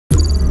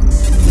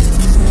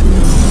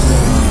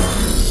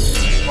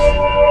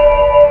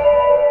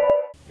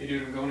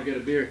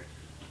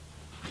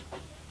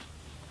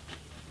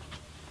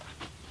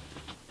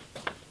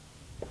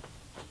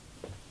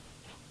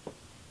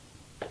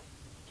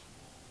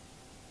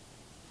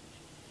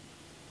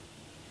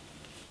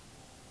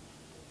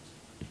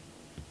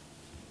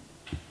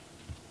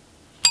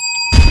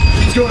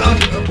What's going on,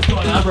 bro? What's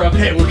going on, bro?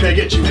 Hey, what can I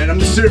get you, man? I'm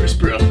the service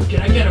bro. Can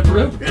I get a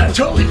brew? Yeah,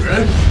 totally,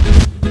 bro.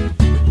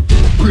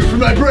 Brew for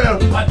my bro.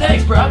 Why,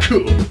 thanks, bro.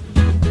 Cool.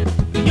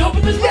 You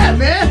open this? Yeah,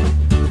 man.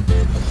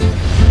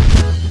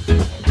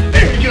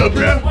 There you go,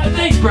 bro. Why,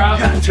 thanks, bro.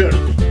 Yeah,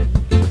 totally.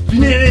 If you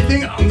need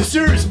anything, I'm the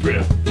service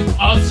bro.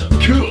 Awesome.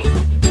 Cool.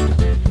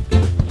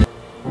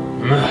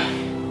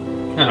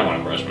 I don't want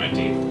to brush my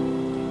teeth.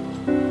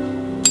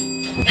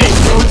 Hey,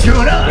 bro, what's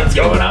going on? What's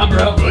going on,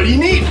 bro? What do you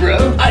need,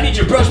 bro? I need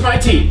you to brush my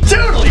teeth.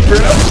 Totally, bro.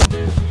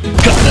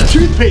 Got that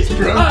toothpaste,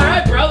 bro.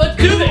 Alright, bro, let's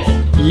do this.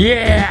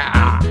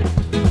 Yeah!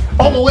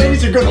 All the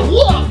ladies are gonna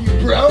love you,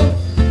 bro.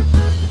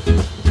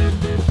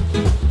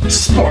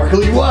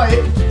 Sparkly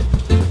white.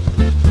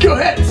 Go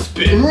ahead,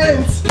 spit and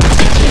rinse.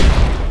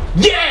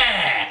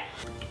 Yeah!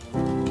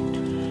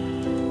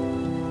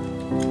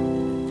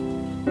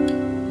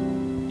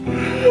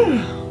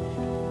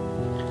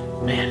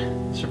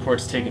 Man, this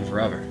report's taking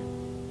forever.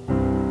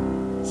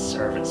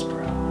 Service,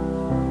 bro.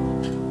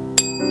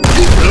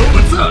 Hey, bro,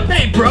 what's up?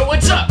 Hey, bro,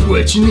 what's up?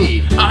 What you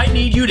need? I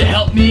need you to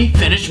help me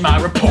finish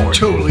my report.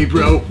 Totally,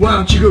 bro. Why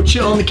don't you go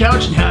chill on the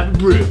couch and have a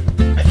brew?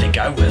 I think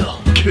I will.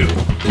 Cool.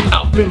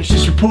 I'll finish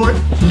this report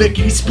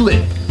lickety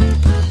split.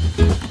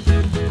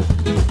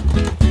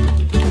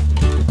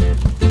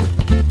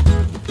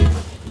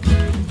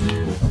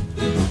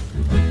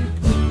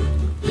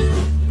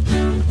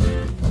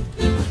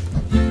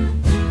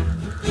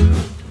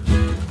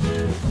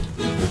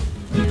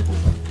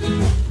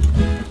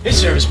 Hey,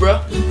 service,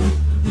 bro.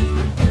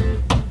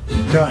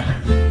 Done.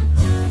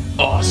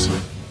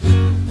 Awesome.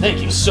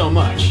 Thank you so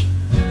much.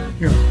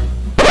 Yo.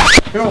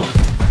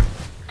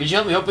 Could you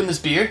help me open this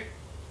beer?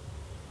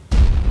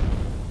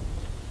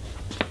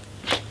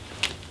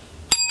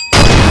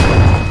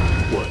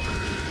 What?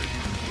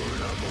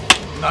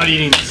 Not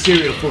eating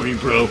cereal for you,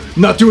 bro.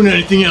 Not doing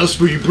anything else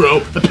for you,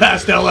 bro. I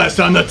passed out last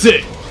time, that's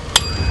it.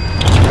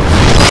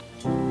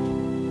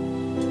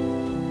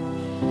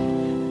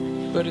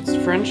 But it's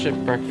friendship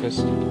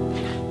breakfast.